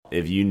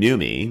If you knew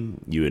me,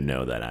 you would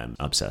know that I'm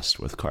obsessed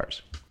with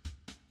cars.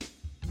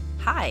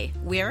 Hi,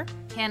 we're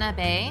Hannah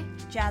Bay,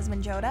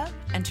 Jasmine Joda,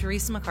 and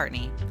Teresa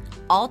McCartney,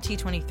 all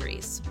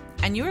T23s,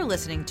 and you are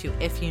listening to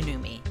If You Knew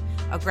Me,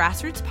 a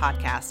grassroots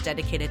podcast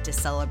dedicated to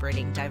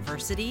celebrating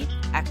diversity,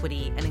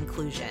 equity, and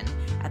inclusion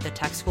at the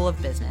Tech School of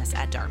Business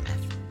at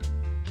Dartmouth.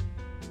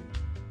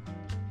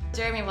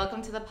 Jeremy,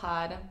 welcome to the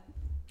pod.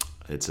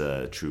 It's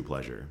a true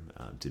pleasure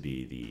to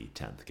be the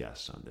 10th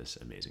guest on this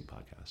amazing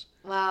podcast.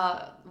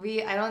 Wow,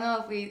 I don't know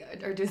if we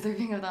are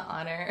deserving of the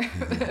honor.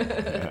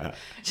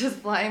 Just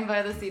flying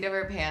by the seat of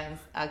our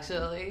pants,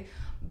 actually.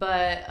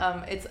 But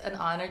it's an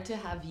honor to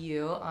have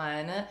you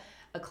on,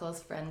 a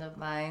close friend of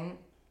mine.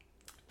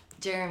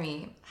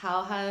 Jeremy,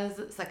 how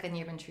has second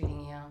year been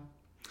treating you?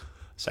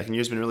 Second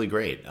year's been really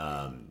great.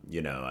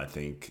 I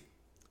think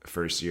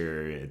first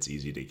year, it's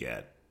easy to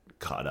get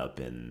caught up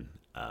in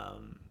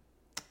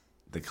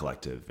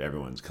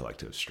everyone's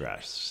collective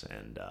stress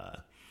and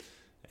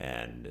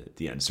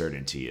the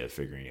uncertainty of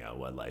figuring out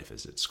what life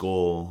is at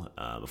school.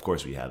 Of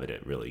course, we have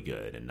it really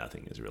good, and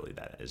nothing is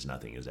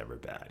ever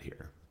bad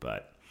here.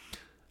 But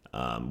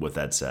with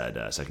that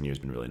said, second year has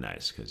been really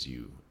nice because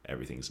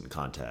everything's in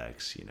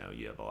context.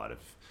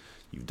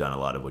 You've done a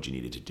lot of what you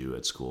needed to do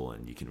at school,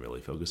 and you can really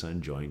focus on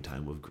enjoying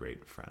time with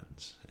great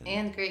friends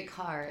and great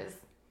cars.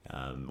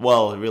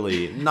 Well,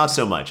 really, not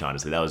so much,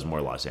 honestly. That was more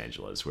Los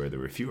Angeles, where there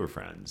were fewer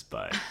friends,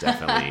 but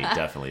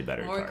definitely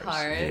better more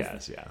cars.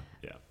 Yes, yeah.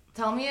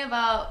 Tell me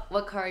about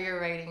what car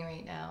you're riding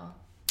right now.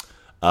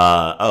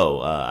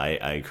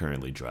 I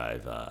currently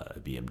drive a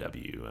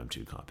BMW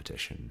M2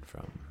 Competition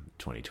from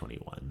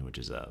 2021, which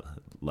is a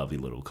lovely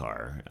little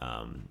car.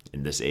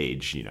 In this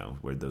age,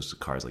 where those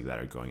cars like that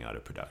are going out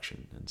of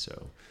production, and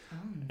so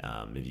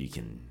if you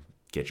can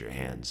get your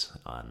hands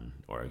on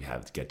or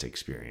get to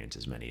experience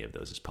as many of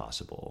those as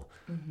possible,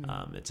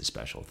 it's a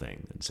special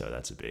thing, and so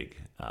that's a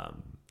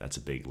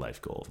big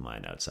life goal of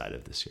mine outside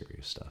of the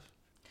serious stuff.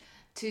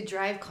 To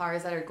drive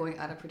cars that are going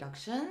out of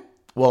production?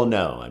 Well,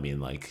 no, I mean,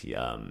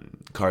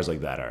 cars like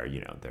that are,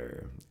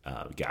 they're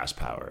gas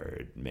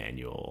powered,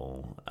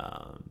 manual,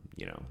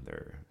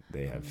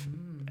 they have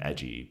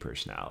edgy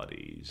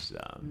personalities,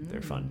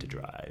 they're fun to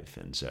drive,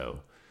 and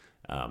so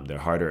they're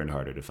harder and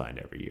harder to find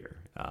every year,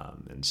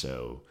 and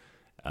so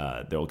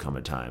there will come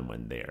a time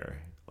when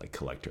they're like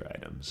collector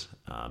items,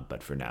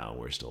 but for now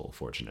we're still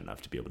fortunate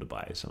enough to be able to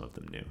buy some of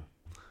them new.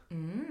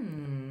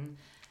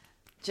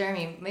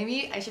 Jeremy,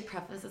 maybe I should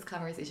preface this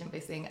conversation by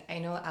saying I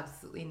know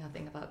absolutely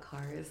nothing about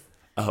cars.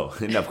 Oh,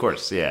 and of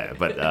course, yeah,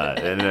 but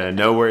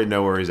no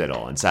worries at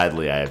all. And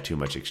sadly, I have too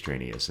much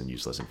extraneous and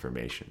useless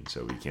information,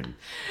 so we can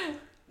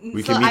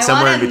meet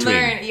somewhere in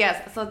between.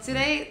 Yes. So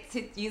today,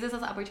 to use this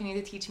as an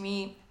opportunity to teach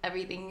me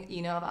everything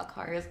you know about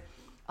cars,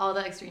 all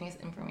the extraneous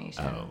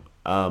information.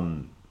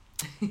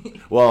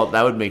 Well,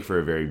 that would make for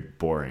a very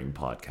boring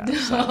podcast.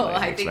 Sadly,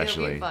 I think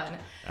especially it would be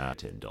fun.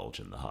 To indulge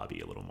in the hobby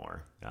a little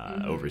more.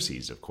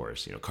 Overseas, of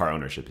course, car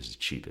ownership is the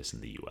cheapest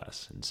in the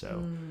U.S., and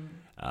so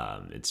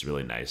it's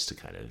really nice to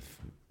kind of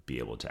be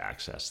able to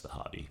access the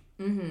hobby.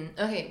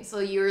 Okay, so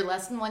you're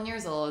less than 1 year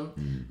old.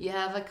 You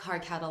have a car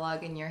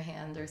catalog in your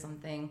hand or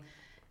something.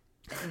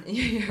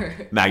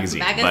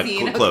 Magazine, but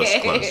close.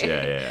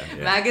 Yeah.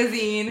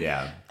 Magazine.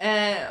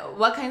 Yeah.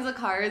 What kinds of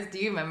cars do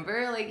you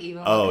remember? Like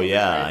even. Oh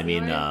yeah, I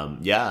mean,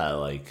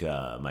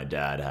 my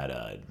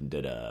dad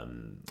did a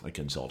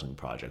consulting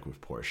project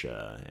with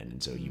Porsche,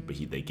 and so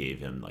they gave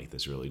him like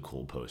this really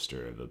cool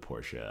poster of a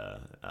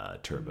Porsche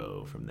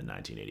Turbo from the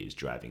 1980s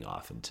driving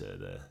off into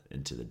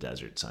the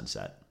desert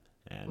sunset.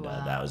 And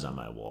that was on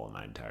my wall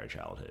my entire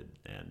childhood.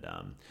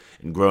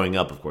 And growing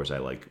up, of course, I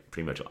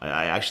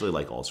actually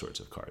like all sorts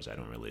of cars. I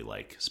don't really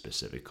like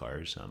specific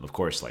cars. Of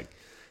course, like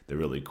the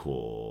really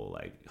cool,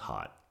 like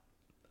hot,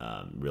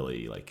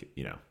 really like,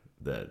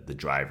 the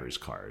driver's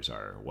cars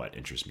are what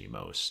interests me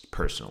most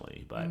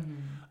personally. But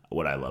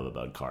what I love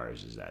about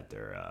cars is that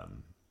they're,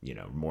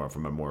 more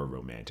from a more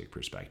romantic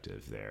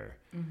perspective. They're,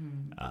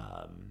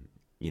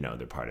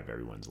 they're part of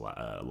everyone's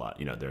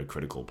they're a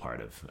critical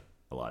part of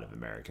a lot of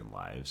American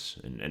lives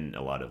and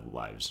a lot of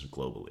lives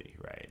globally,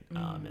 right?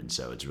 And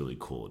so it's really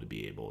cool to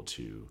be able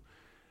to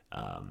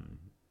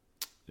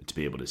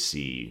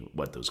see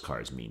what those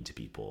cars mean to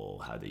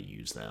people, how they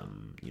use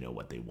them,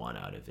 what they want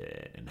out of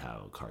it, and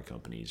how car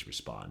companies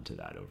respond to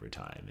that over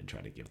time and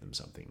try to give them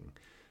something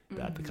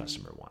that the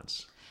customer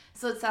wants.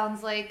 So it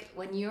sounds like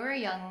when you were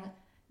young,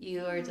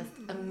 you were just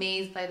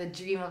amazed by the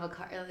dream of a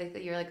car. Like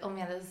you're like, oh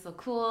man, this is so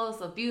cool,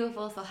 so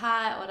beautiful, so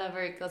hot,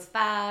 whatever, it goes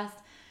fast.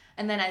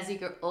 And then as you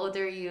grow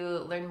older, you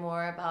learn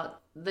more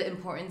about the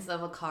importance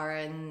of a car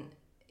in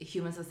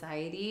human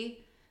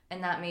society,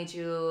 and that made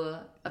you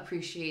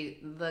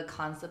appreciate the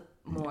concept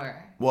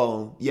more.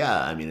 Well,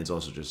 yeah, I mean, it's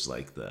also just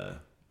like the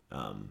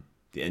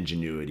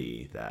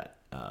ingenuity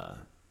that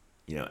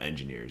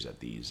engineers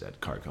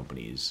at car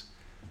companies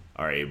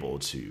are able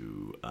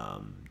to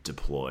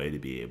deploy to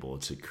be able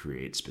to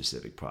create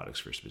specific products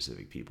for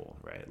specific people,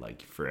 right?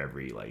 Like for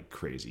every like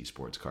crazy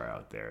sports car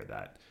out there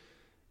that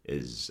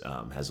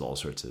has all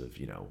sorts of,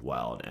 you know,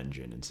 wild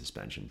engine and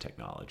suspension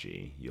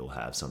technology. You'll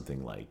have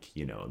something like,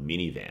 you know, a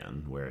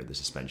minivan where the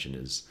suspension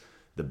is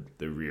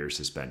the rear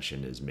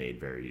suspension is made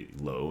very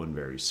low and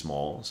very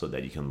small so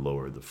that you can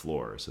lower the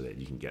floor so that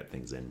you can get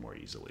things in more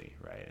easily,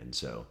 right? And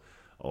so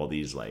all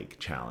these like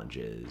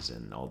challenges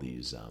and all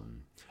these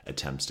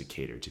attempts to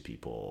cater to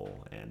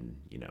people and,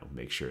 you know,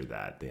 make sure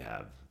that they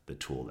have the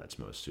tool that's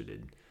most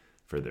suited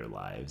for their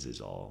lives is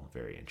all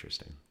very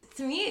interesting.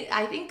 To me,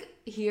 I think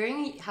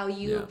hearing how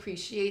you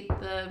appreciate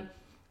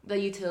the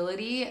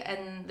utility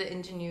and the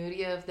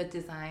ingenuity of the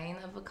design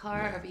of a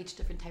car, of each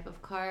different type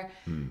of car,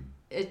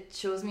 it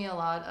shows me a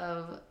lot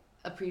of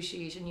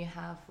appreciation you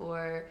have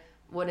for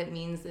what it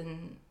means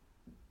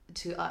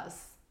to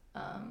us,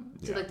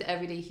 to like the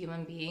everyday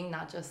human being,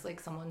 not just like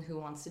someone who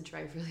wants to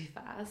drive really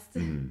fast.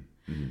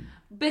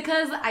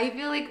 Because I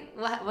feel like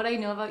what I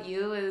know about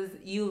you is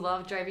you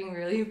love driving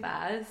really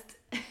fast.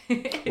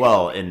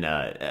 Well, and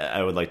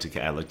I would like to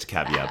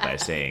caveat by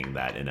saying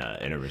that in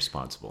a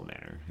responsible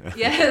manner.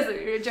 Yes,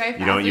 you drive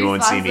fast. You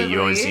won't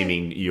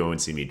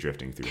see me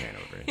drifting through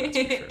Hanover. That's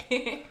for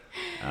sure.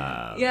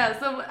 Yeah,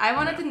 so I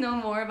wanted to know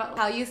more about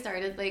how you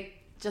started, like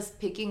just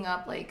picking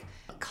up like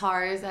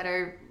cars that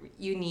are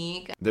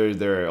unique.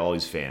 There are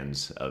always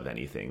fans of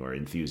anything or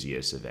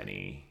enthusiasts of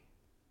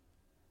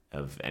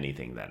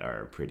anything that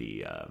are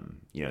pretty,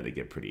 you know, they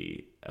get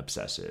pretty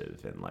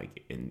obsessive and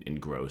like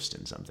engrossed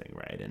in something,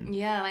 right? And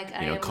yeah, like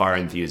you know, car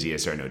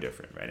enthusiasts are no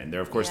different, right? And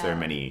there are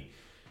many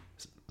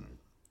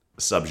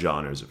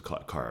subgenres of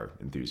car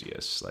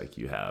enthusiasts. Like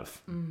you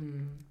have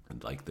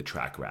like the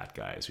track rat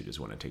guys who just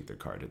want to take their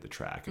car to the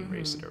track and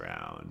race it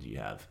around. You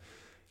have,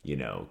 you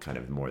know, kind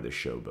of more the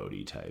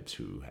showboaty types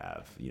who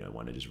have, you know,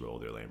 want to just roll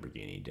their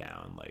Lamborghini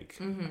down like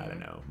I don't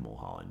know,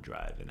 Mulholland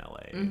Drive in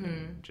LA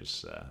and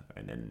just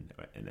and then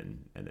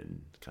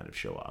kind of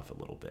show off a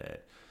little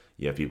bit.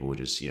 You have people who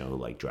just, you know,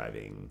 like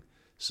driving,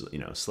 you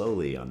know,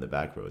 slowly on the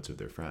back roads with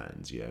their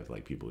friends. You have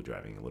like people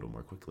driving a little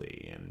more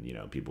quickly, and you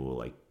know, people who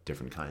like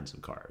different kinds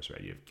of cars,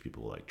 right? You have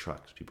people who like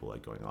trucks, people who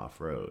like going off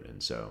road,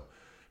 and so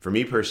for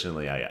me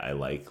personally, I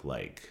like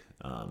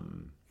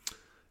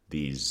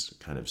these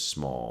kind of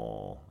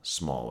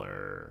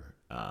smaller,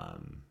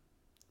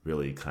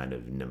 really kind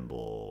of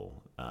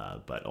nimble,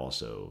 but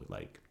also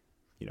like,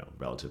 you know,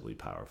 relatively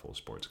powerful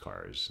sports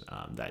cars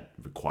that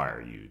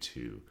require you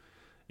to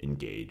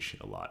engage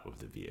a lot with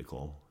the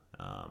vehicle.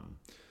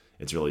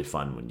 It's really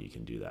fun when you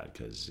can do that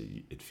because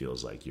it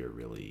feels like you're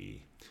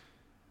really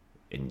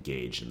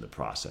engaged in the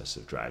process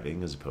of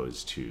driving as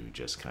opposed to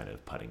just kind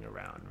of putting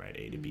around, right?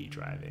 A to B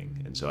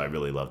driving. And so I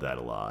really love that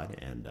a lot.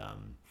 And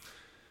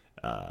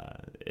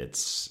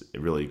it's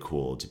really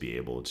cool to be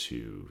able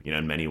to, you know,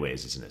 in many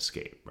ways it's an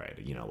escape, right?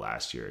 You know,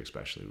 last year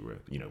especially,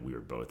 we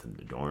were both in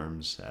the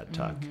dorms at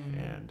Tuck,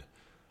 and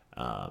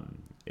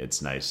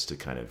it's nice to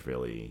kind of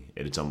really,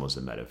 it's almost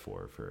a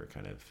metaphor for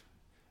kind of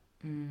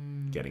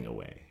getting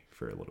away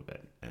for a little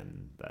bit,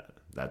 and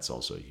that's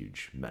also a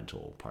huge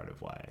mental part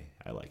of why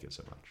I like it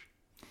so much.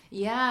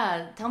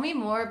 Yeah, tell me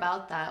more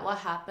about that. What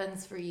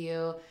happens for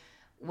you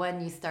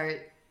when you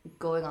start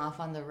going off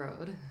on the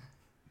road?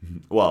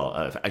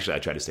 Well, actually, I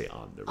try to stay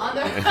on the road.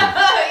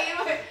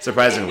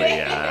 Surprisingly,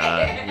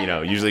 yeah. You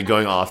know, usually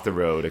going off the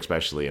road,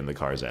 especially in the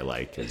cars I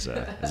like, is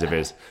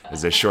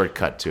a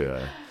shortcut to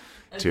a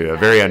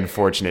very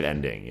unfortunate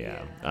ending.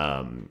 Yeah.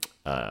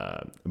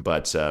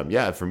 But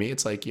for me,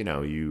 it's like, you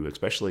know, you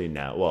especially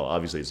now. Well,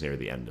 obviously, it's near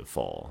the end of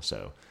fall,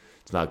 so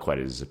it's not quite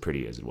as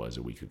pretty as it was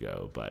a week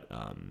ago. But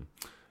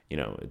you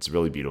know, it's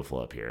really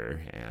beautiful up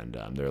here, and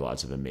there are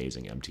lots of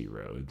amazing empty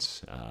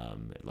roads,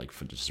 like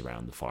just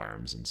around the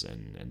farms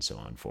and so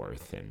on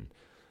forth, and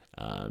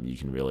you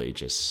can really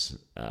just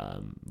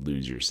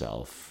lose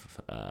yourself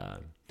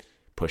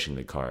pushing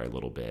the car a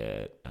little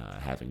bit,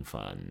 having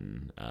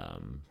fun,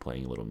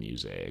 playing a little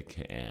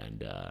music,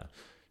 and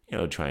you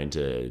know, trying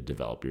to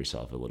develop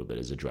yourself a little bit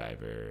as a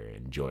driver,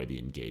 enjoy the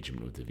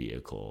engagement with the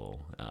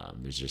vehicle.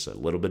 There's just a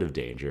little bit of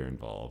danger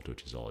involved,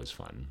 which is always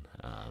fun.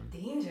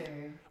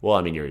 Danger? Well,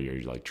 I mean,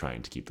 you're like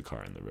trying to keep the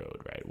car on the road,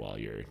 right? While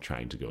you're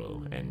trying to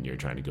go, and you're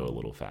trying to go a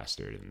little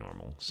faster than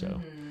normal. So,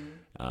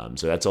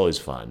 so that's always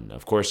fun.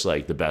 Of course,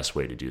 like the best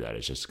way to do that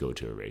is just to go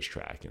to a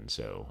racetrack, and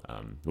so,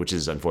 which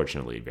is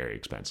unfortunately very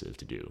expensive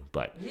to do.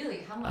 But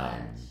really, how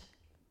much?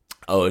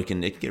 It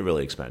can get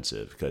really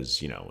expensive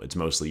because, you know, it's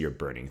mostly you're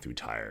burning through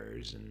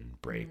tires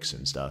and brakes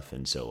and stuff.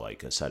 And so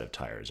like a set of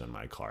tires on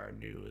my car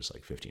new is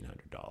like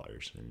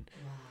 $1,500. And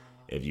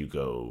if you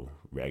go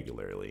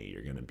regularly,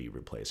 you're going to be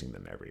replacing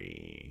them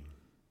every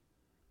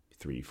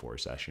 3-4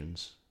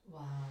 sessions.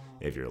 Wow.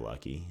 If you're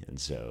lucky. And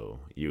so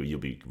you'll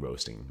be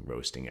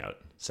roasting out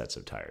sets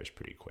of tires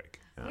pretty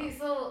quick. Wait,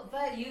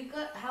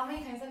 but how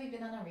many times have you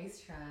been on a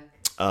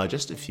racetrack?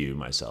 Just a few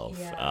myself.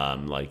 Yeah.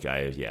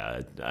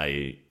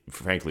 I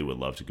frankly would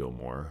love to go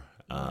more.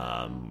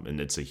 And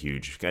it's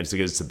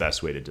the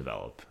best way to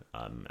develop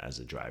as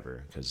a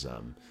driver because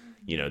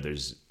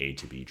there's A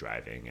to B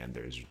driving, and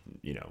there's,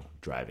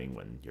 driving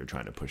when you're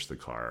trying to push the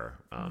car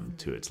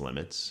to its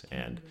limits.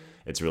 And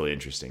it's really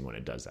interesting when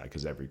it does that,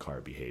 because every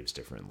car behaves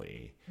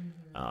differently.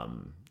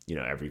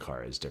 Every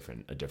car is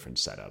a different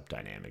setup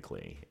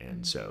dynamically.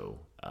 And so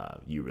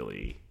you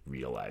really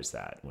realize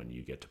that when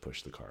you get to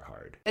push the car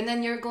hard. And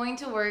then you're going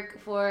to work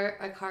for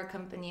a car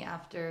company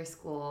after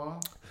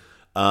school.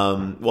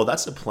 Well,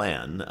 that's the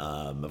plan.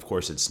 Of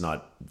course, it's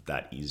not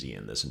that easy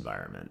in this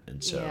environment.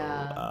 And so,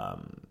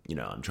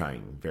 I'm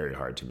trying very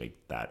hard to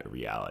make that a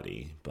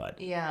reality. But,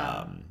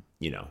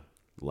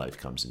 life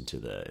comes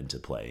into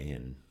play,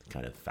 and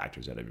kind of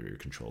factors out of your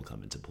control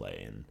come into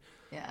play. And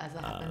as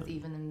it happens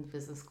even in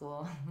business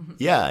school.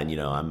 And,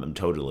 I'm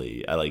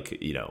totally,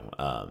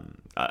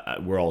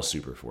 we're all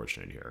super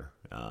fortunate here,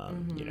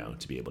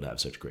 to be able to have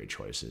such great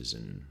choices.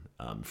 And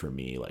for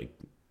me,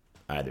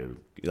 either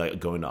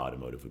going to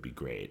automotive would be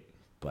great,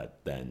 but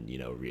then,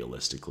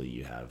 realistically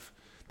you have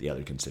the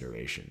other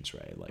considerations,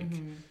 right?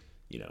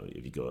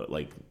 If you go,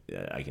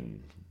 I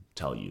can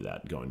tell you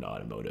that going to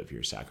automotive,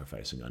 you're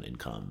sacrificing on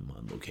income,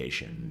 on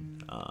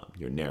location,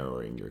 you're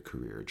narrowing your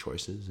career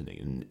choices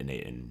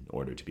in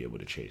order to be able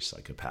to chase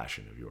a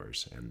passion of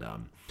yours. And,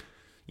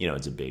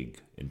 it's a big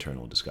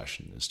internal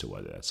discussion as to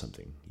whether that's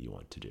something you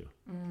want to do.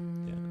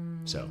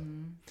 So,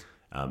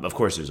 of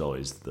course, there's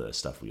always the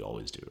stuff we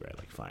always do, right?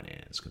 Like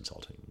finance,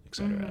 consulting,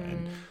 etc.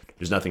 And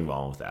there's nothing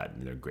wrong with that.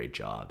 And they're great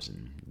jobs,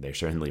 and they're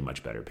certainly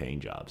much better paying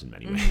jobs in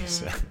many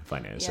ways.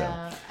 Finance.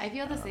 Yeah, so, I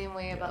feel the same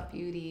way about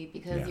beauty,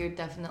 because you're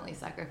definitely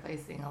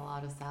sacrificing a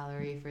lot of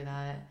salary for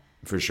that.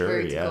 For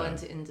sure, to go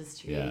into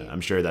industry. Yeah,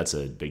 I'm sure that's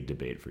a big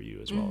debate for you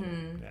as well.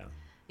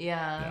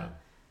 Yeah.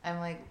 I'm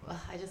like,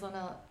 I just want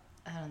to,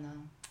 I don't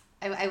know.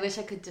 I wish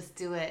I could just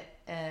do it.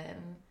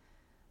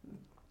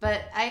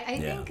 But I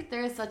think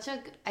there's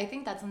I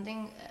think that's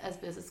something as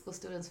business school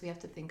students we have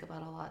to think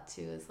about a lot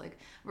too, is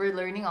we're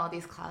learning all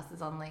these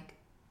classes on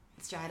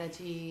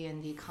strategy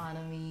and the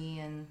economy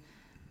and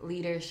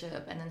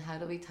leadership, and then how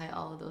do we tie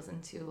all of those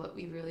into what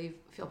we really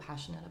feel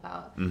passionate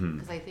about?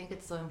 Because I think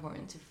it's so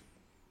important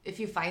if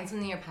you find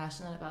something you're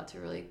passionate about, to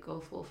really go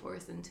full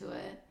force into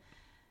it,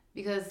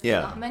 because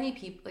not many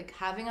people,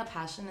 having a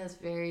passion is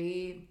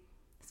very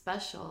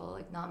special.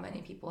 Not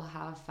many people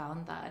have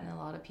found that, and a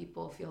lot of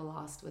people feel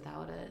lost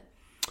without it.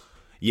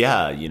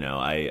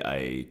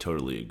 I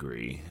totally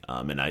agree.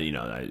 And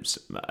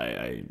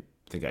I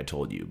think I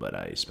told you, but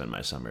I spent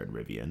my summer at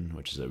Rivian,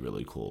 which is a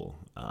really cool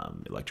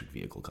electric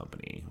vehicle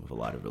company with a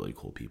lot of really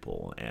cool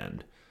people,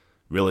 and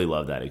really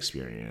love that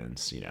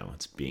experience.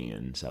 It's being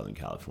in Southern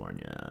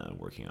California,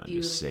 working on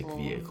just sick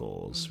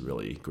vehicles,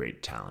 really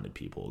great, talented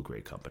people,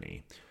 great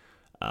company.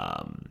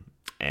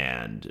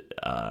 And,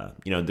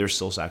 there's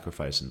still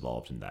sacrifice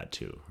involved in that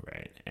too,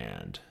 right?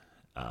 And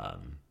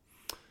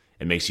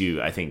it makes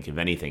you, I think, if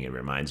anything, it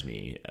reminds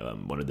me,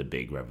 one of the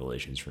big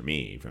revelations for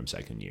me from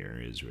second year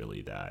is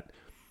really that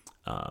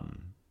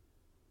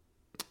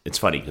it's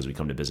funny because we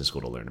come to business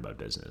school to learn about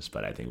business,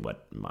 but I think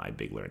what my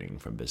big learning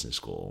from business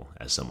school,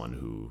 as someone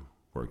who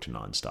worked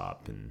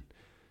nonstop and,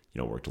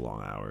 worked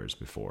long hours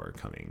before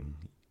coming,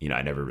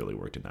 I never really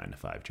worked a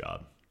 9-to-5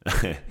 job.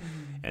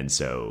 And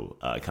so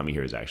coming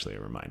here is actually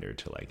a reminder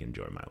to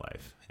enjoy my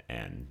life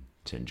and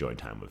to enjoy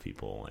time with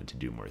people and to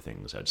do more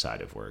things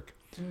outside of work,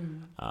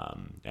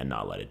 and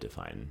not let it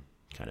define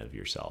kind of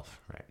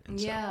yourself, right? And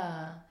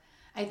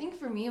I think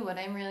for me, what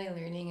I'm really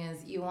learning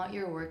is you want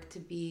your work to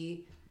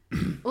be,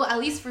 well, at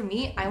least for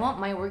me, I want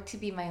my work to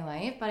be my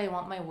life, but I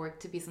want my work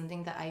to be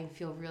something that I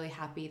feel really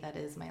happy that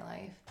is my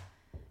life.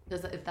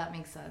 If that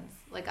makes sense.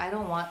 I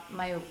don't want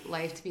my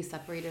life to be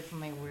separated from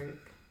my work.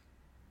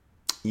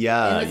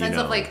 Yeah, in the sense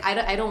of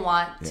I don't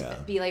want to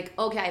be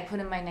okay, I put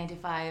in my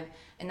 9-to-5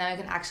 and now I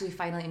can actually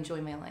finally enjoy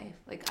my life.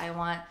 I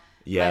want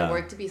my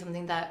work to be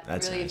something that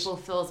really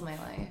fulfills my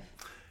life.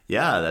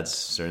 Yeah, that's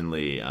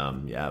certainly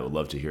I would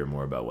love to hear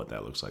more about what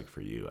that looks like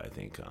for you. I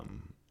think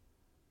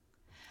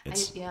I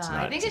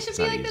think it should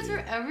be like this for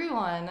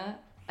everyone.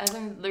 As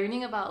I'm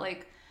learning about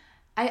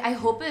I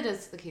hope it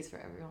is the case for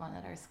everyone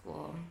at our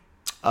school.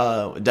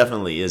 It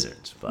definitely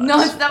isn't. But, no,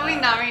 it's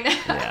definitely not right now.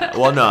 Yeah.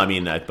 Well, no, I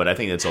mean, but I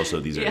think it's also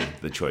these are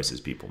the choices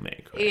people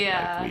make. Right?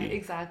 Yeah,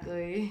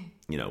 exactly.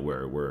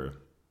 We're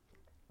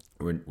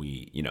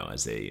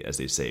as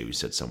they say, we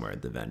sit somewhere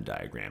at the Venn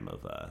diagram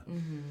of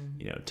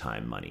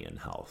time, money, and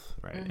health,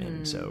 right?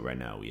 And so right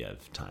now we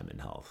have time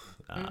and health,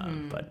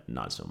 but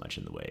not so much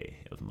in the way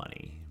of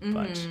money.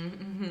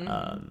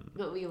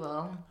 But we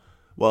will.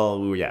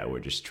 Well, we're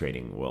just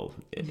trading. Well,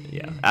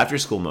 after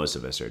school, most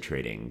of us are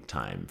trading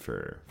time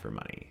for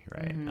money,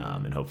 right?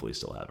 And hopefully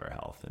still have our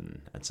health.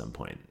 And at some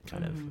point,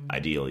 kind of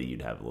ideally,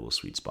 you'd have a little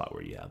sweet spot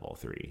where you have all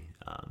three.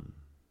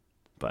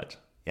 But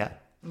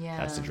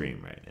that's the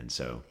dream, right? And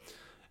so,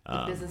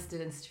 the business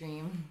student's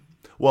dream.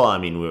 Well, I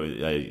mean,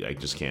 I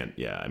just can't.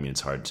 Yeah, I mean,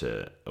 it's hard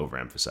to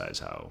overemphasize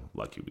how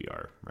lucky we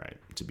are, right,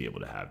 to be able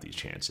to have these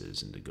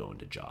chances and to go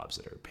into jobs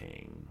that are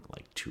paying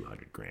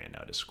 $200,000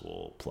 out of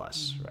school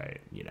plus, right?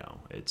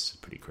 It's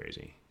pretty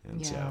crazy.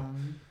 And so,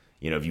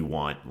 if you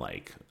want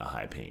like a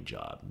high paying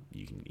job,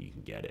 you can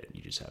get it.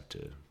 You just have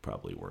to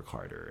probably work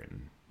harder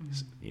and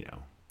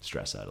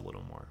stress out a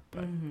little more.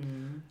 But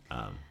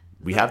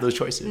we have those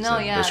choices. No,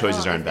 yeah, those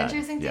choices aren't bad. It's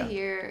interesting to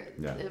hear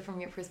from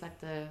your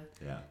perspective.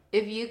 Yeah.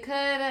 If you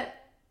could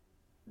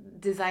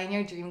design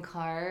your dream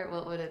car,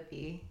 what would it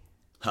be?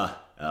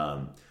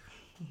 I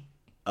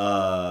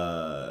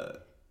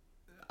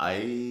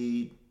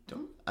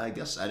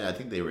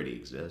think they already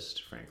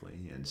exist,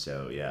 frankly. And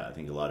so, yeah, I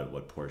think a lot of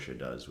what Porsche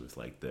does with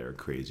like their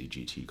crazy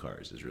GT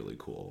cars is really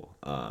cool.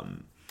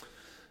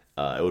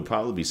 It would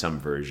probably be some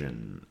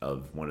version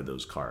of one of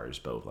those cars,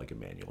 both like a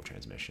manual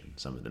transmission.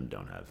 Some of them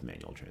don't have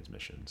manual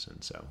transmissions.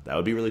 And so that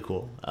would be really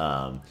cool.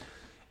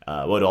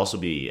 What would also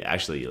be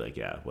actually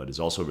what is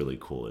also really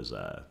cool is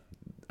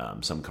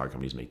some car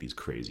companies make these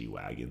crazy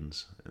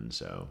wagons. And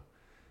so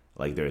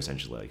like they're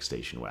essentially like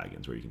station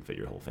wagons where you can fit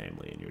your whole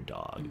family and your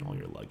dog and all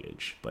your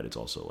luggage, but it's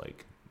also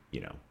like,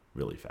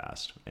 really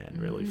fast and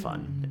really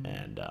fun.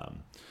 And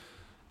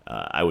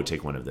I would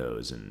take one of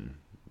those and,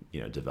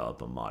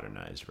 develop a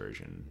modernized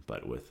version,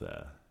 but with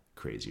a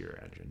crazier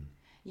engine.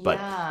 But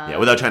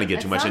without trying to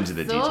get too much into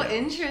the details. So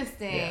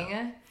interesting.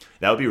 Yeah.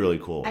 That would be really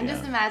cool. I'm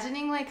just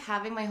imagining like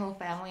having my whole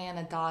family and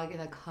a dog in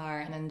a car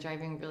and then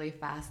driving really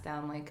fast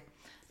down like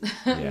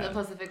the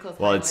Pacific Coast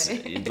Highway.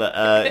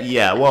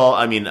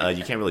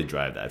 You can't really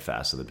drive that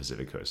fast on the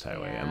Pacific Coast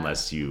Highway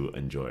unless you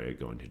enjoy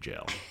going to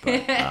jail.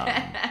 But,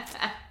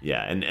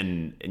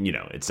 and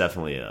it's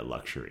definitely a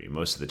luxury.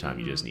 Most of the time,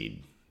 you just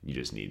need.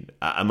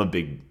 I'm a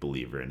big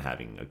believer in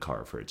having a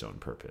car for its own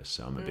purpose.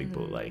 So I'm a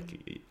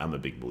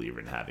big believer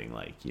in having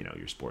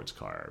your sports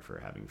car for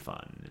having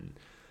fun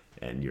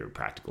and your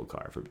practical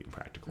car for being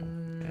practical.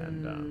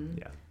 And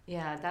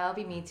Yeah, that'll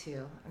be me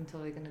too. I'm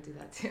totally gonna do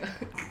that too.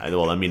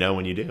 Well, let me know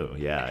when you do.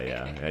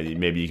 Yeah.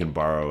 Maybe you can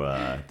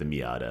borrow the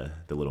Miata,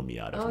 the little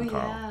Miata from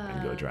Carl,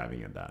 and go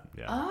driving in that.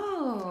 Yeah.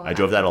 Oh. I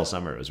drove that all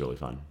summer. It was really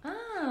fun. Oh.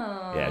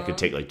 Yeah, it could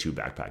take like 2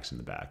 backpacks in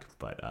the back,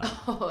 but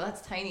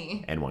that's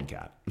tiny. And 1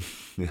 cat.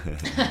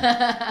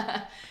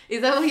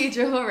 Is that what you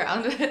drove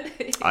around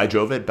with? I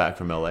drove it back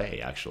from LA,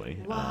 actually.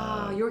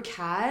 Wow, your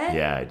cat?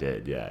 Yeah, I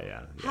did.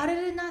 Yeah. How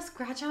did it not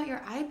scratch out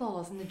your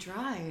eyeballs in the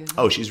drive?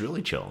 Oh, she's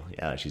really chill.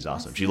 Yeah, she's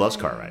awesome. She loves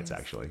car rides,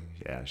 actually.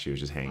 Yeah, she was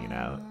just hanging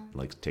out,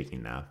 like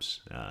taking naps.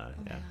 God,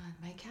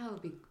 my cat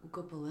would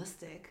go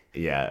ballistic.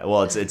 Yeah,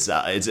 well, it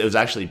was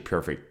actually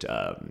perfect.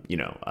 I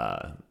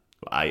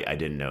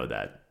didn't know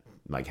that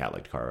my cat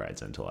liked car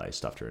rides until I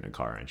stuffed her in a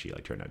car and she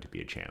turned out to be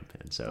a champ.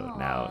 And so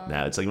now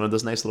it's like one of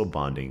those nice little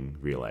bonding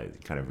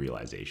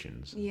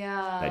realizations that you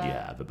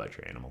have about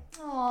your animal.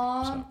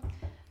 Aww.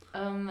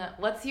 So.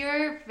 What's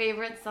your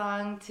favorite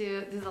song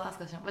this is the last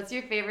question. What's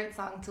your favorite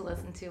song to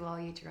listen to while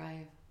you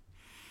drive?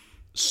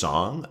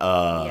 Song?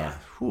 I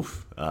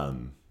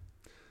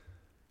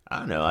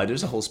don't know.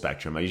 There's a whole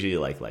spectrum. I usually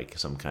like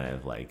some kind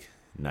of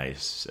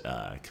nice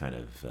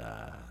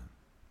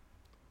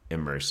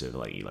immersive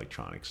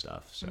electronic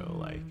stuff.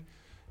 So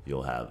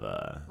you'll have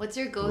what's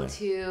your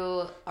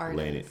go-to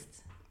artist?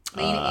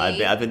 Lane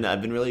 8? I've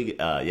been really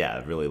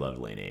really loved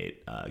Lane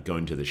 8.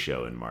 Going to the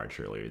show in March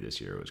earlier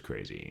this year was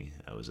crazy.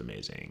 It was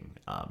amazing.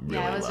 Really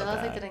I was jealous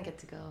I didn't get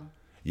to go.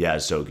 Yeah,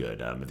 it's so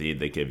good.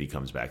 If he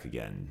comes back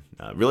again,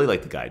 really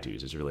like the guy too.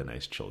 He's a really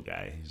nice, chill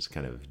guy. He's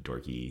kind of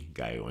dorky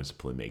guy who wants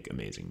to make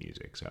amazing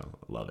music. So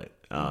love it.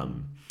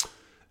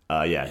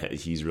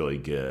 He's really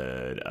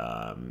good.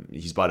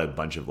 He's bought a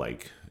bunch of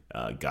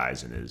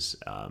guys in his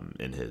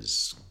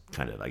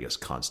kind of, I guess,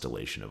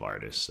 constellation of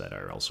artists that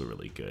are also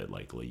really good.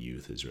 Like Le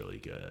Youth is really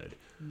good.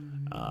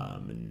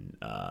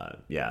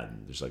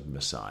 There's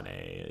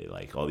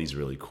Masane, all these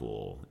really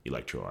cool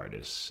electro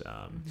artists.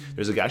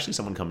 There's actually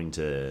someone coming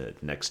to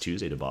next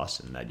Tuesday to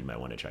Boston that you might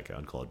want to check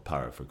out called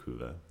Para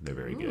Fakuva. They're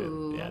very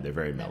good. Yeah, they're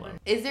very mellow.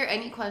 Is there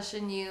any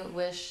question you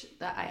wish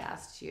that I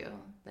asked you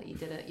that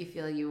you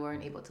feel you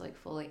weren't able to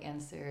fully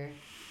answer?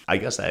 I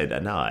guess I'd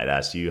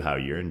ask you how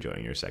you're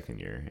enjoying your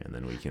second year, and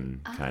then we can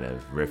kind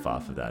of riff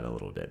off of that a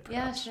little bit.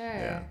 Perhaps. Yeah, sure.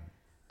 Yeah.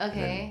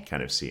 Okay.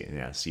 Kind of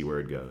see where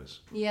it goes.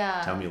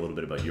 Yeah. Tell me a little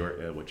bit about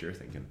what you're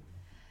thinking.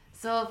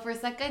 So for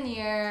second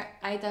year,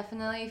 I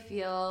definitely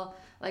feel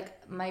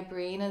like my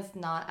brain is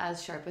not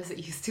as sharp as it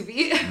used to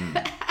be,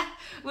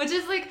 which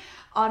is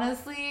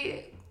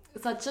honestly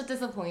such a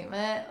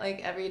disappointment.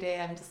 Every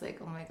day I'm just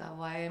oh my God,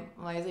 why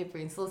is my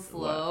brain so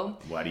slow?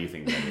 Why do you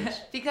think that is?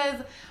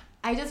 Because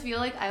I just feel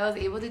like I was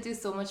able to do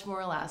so much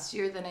more last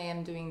year than I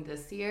am doing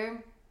this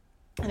year.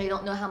 And I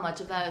don't know how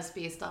much of that is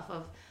based off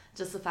of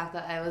just the fact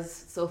that I was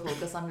so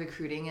focused on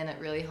recruiting and it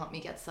really helped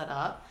me get set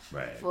up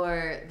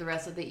for the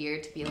rest of the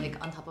year to be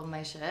on top of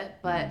my shit.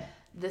 But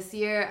this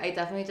year, I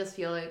definitely just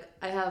feel like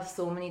I have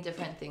so many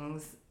different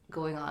things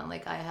going on.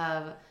 I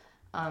have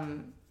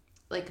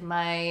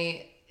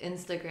my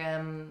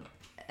Instagram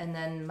and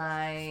then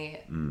my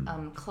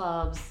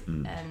clubs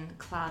and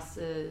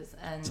classes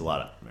and it's a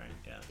lot of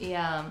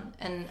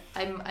and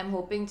I'm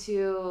hoping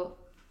to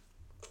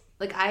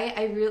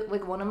I really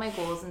one of my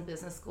goals in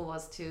business school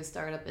was to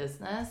start a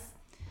business.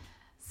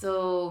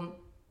 So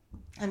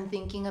I'm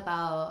thinking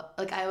about,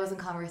 like, I was in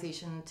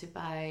conversation to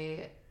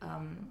buy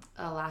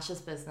a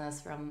lashes business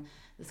from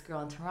this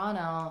girl in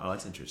Toronto. Oh,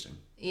 that's interesting.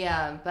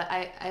 Yeah, but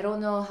I don't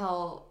know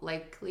how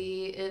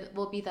likely it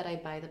will be that I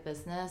buy the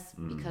business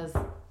because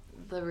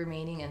the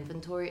remaining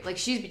inventory, like,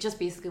 she just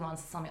basically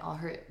wants to sell me all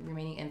her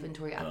remaining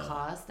inventory at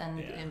cost, and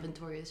the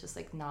inventory is just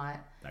like not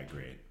that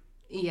great.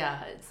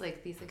 Yeah, it's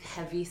like these like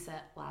heavy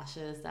set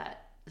lashes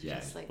that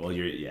just like, well,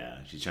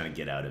 she's trying to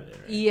get out of it,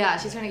 right? Yeah,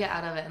 she's trying to get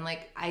out of it, and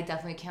like I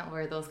definitely can't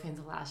wear those kinds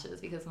of lashes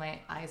because my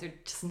eyes are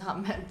just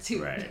not meant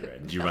to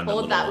right. Did you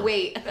hold that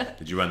weight.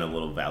 Did you run a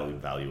little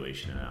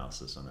valuation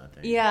analysis on that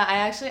thing? Yeah, I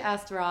actually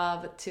asked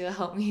Rob to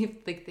help me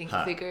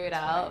figure it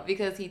out funny.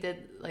 Because he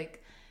did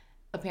like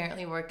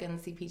apparently work in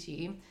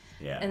CPG.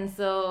 Yeah. And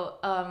so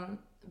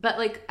but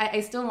like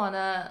I still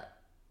wanna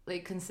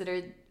like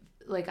consider,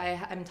 like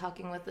I'm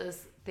talking with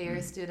this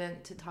Thayer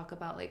student to talk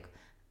about like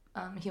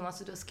he wants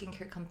to do a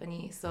skincare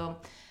company. So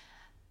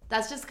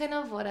that's just kind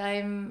of where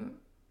I'm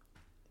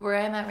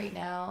at right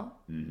now.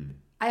 Mm-hmm.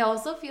 I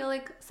also feel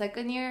like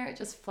second year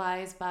just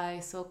flies by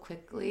so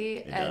quickly.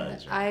 It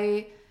does, right?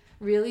 I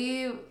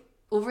really,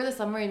 over the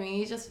summer, I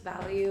really just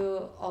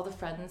value all the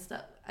friends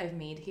that I've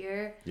made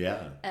here.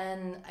 Yeah.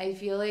 And I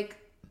feel like,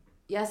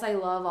 yes, I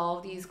love all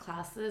of these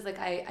classes. Like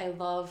I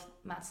love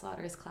Matt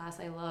Slaughter's class.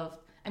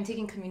 I'm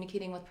taking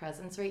Communicating with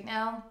Presence right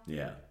now.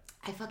 Yeah.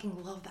 I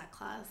fucking love that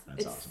class.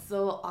 It's awesome.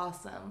 So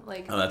awesome.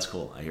 Like, oh, that's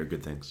cool. I hear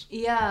good things.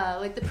 Yeah,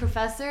 like the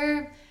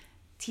professor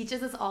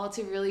teaches us all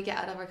to really get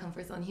out of our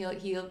comfort zone.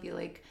 He'll be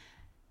like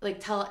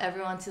tell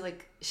everyone to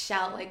like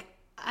shout like,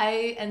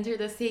 I enter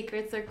the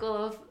sacred circle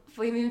of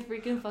flaming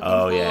freaking fucking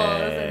fools,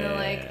 and then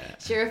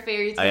like share a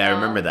fairy tale. I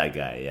remember that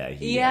guy. Yeah.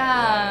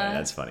 Yeah.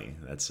 That's funny.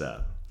 That's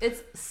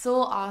It's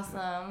so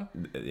awesome.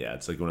 Yeah,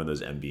 it's like one of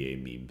those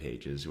MBA meme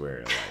pages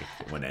where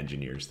like when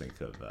engineers think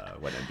of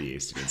what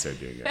MBA students are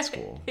doing at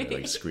school, they're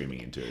like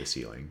screaming into the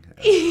ceiling.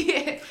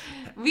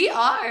 We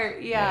are,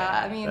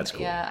 yeah. I mean, that's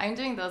cool. Yeah, I'm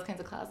doing those kinds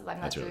of classes. I'm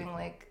not doing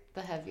like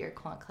the heavier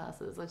quant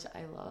classes, which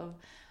I love.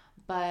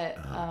 But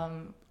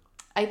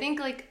I think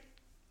like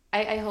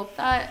I hope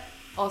that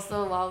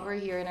also while we're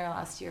here in our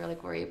last year,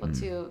 like we're able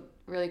to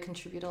really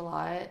contribute a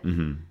lot,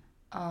 and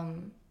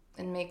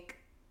make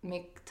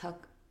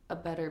Tuck a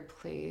better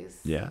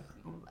place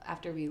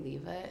after we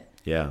leave it.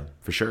 Yeah,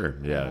 for sure.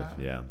 Yeah,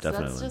 definitely. So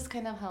that's just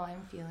kind of how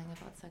I'm feeling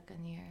about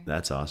second year.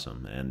 That's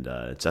awesome. And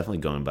it's definitely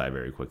going by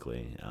very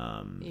quickly.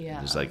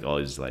 There's like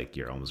always like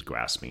you're almost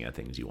grasping at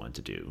things you want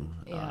to do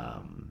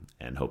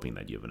and hoping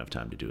that you have enough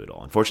time to do it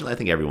all. Unfortunately, I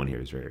think everyone here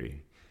is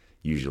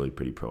usually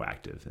pretty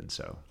proactive, and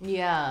so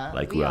we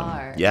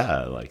are.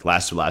 Yeah, like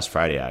last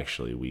Friday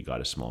actually, we got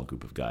a small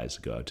group of guys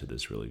to go out to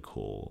this really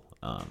cool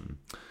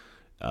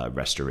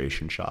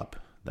restoration shop.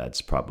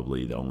 That's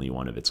probably the only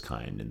one of its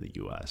kind in the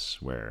U.S.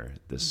 where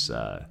this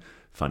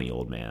funny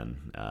old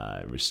man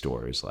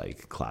restores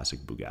like classic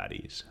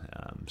Bugattis.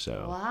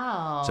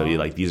 Wow. So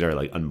these are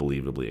like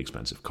unbelievably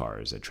expensive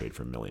cars that trade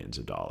for millions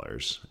of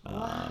dollars.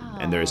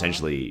 And they're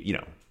essentially,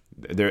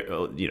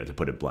 to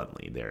put it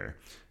bluntly, they're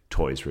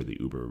toys for the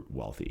uber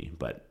wealthy.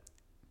 But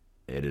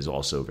it is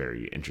also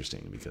very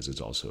interesting because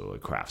it's also a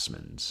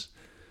craftsman's.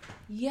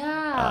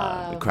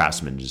 The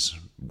craftsman's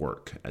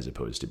work as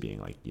opposed to being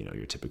like,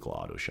 your typical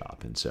auto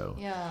shop. And so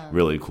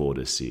really cool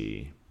to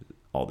see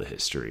all the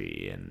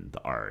history and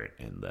the art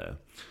and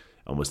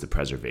almost the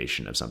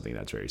preservation of something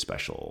that's very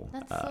special.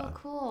 That's so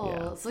cool.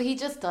 Yeah. So he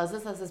just does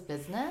this as his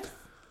business?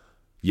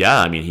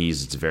 Yeah, I mean,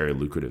 it's a very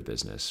lucrative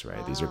business, right?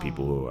 Wow. These are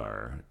people who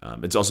are,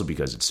 it's also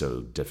because it's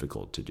so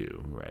difficult to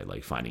do, right?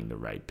 Like finding the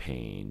right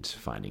paint,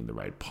 finding the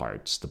right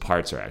parts. The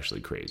parts are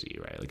actually crazy,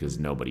 right? Like, because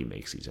nobody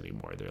makes these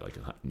anymore. They're like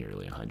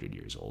nearly 100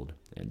 years old.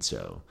 And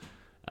so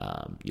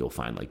you'll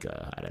find like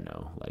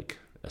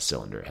a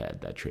cylinder head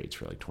that trades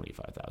for like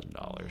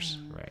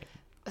 $25,000, right?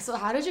 So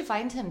how did you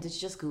find him? Did you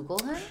just Google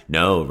him?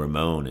 No,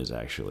 Ramon is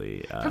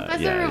actually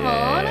Professor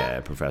Ramon.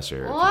 Yeah,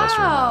 Professor. Wow.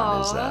 Professor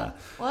Ramon is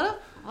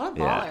what a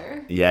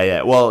baller.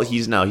 Yeah. Well,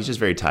 he's just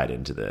very tied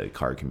into the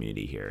car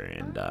community here,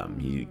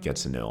 and he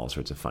gets to know all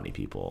sorts of funny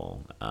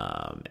people.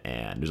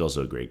 And there's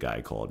also a great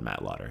guy called Matt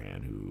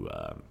Lauderhan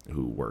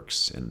who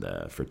works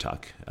for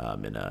Tuck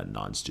in a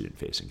non-student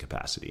facing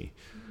capacity.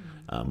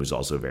 Who's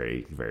also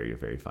very, very,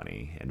 very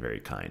funny and very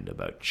kind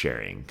about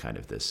sharing kind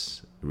of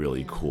this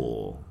really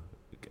cool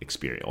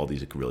experience, all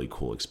these really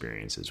cool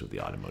experiences with the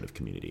automotive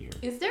community here.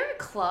 Is there a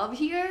club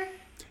here?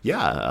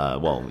 Yeah,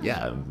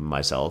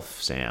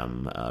 myself,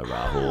 Sam,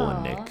 Rahul,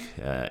 and Nick,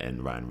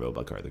 and Ryan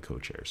Roebuck are the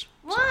co-chairs.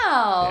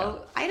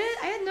 Wow, So, I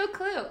had no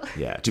clue.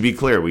 Yeah, to be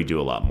clear, we do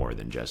a lot more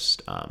than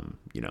just,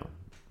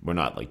 we're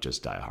not like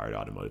just diehard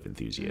automotive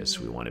enthusiasts.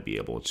 We want to be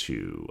able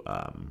to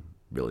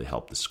really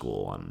help the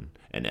school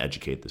and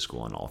educate the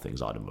school on all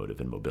things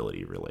automotive and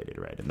mobility related,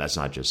 right? And that's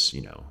not just,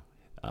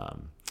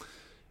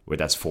 where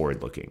that's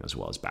forward looking as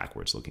well as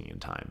backwards looking in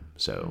time.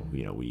 So,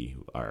 we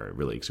are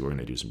we're going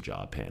to do some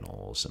job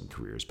panels, some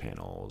careers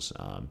panels,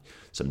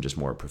 some just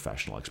more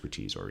professional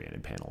expertise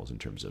oriented panels in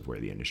terms of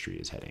where the industry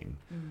is heading.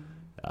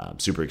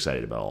 Super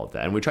excited about all of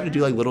that. And we try to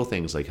do like little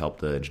things like help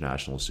the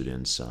international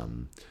students,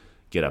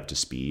 get up to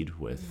speed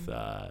with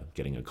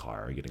getting a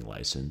car, getting a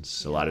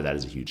license. A lot of that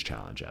is a huge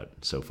challenge out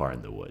so far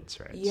in the woods,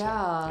 right?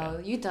 Yeah,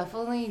 you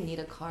definitely need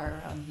a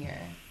car around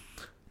here.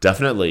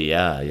 Definitely,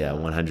 yeah,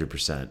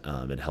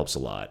 100%. It helps a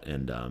lot,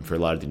 and for a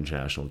lot of the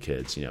international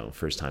kids,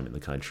 first time in the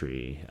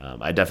country,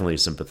 I definitely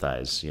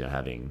sympathize.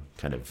 Having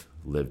kind of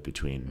lived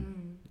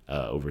between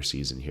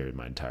overseas and here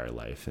my entire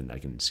life, and I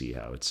can see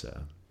how it's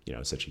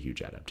such a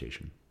huge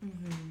adaptation.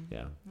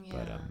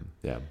 But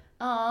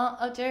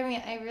Oh,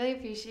 Jeremy, I really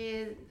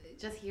appreciate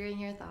just hearing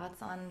your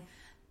thoughts on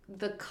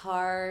the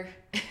car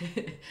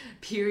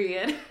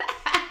period.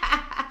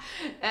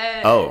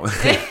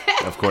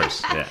 Of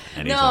course. Yeah.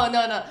 Anytime.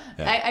 No.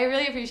 Yeah. I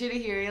really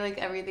appreciated hearing like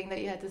everything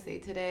that you had to say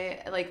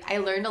today. Like I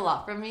learned a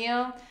lot from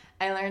you.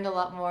 I learned a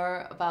lot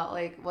more about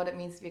like what it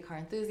means to be a car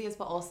enthusiast,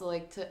 but also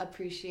like to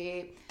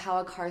appreciate how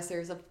a car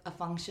serves a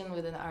function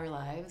within our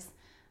lives.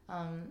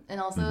 And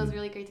also it was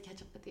really great to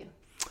catch up with you.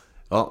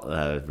 Well,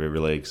 we're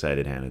really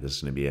excited, Hannah. This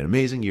is going to be an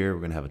amazing year. We're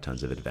going to have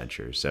tons of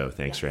adventures. So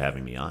thanks for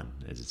having me on.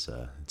 It's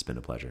been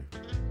a pleasure.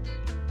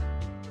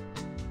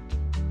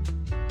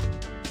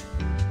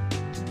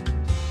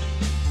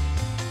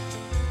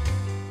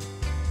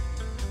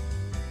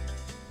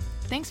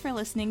 Thanks for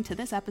listening to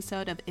this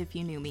episode of If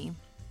You Knew Me.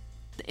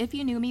 The If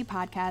You Knew Me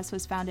podcast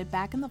was founded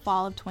back in the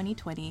fall of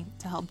 2020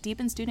 to help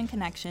deepen student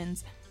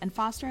connections and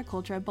foster a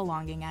culture of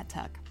belonging at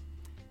Tuck.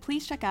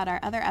 Please check out our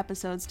other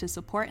episodes to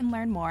support and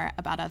learn more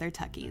about other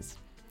Tuckies.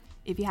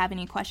 If you have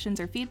any questions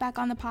or feedback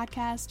on the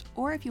podcast,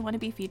 or if you want to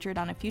be featured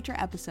on a future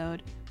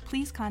episode,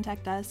 please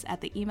contact us at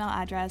the email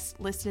address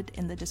listed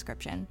in the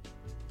description.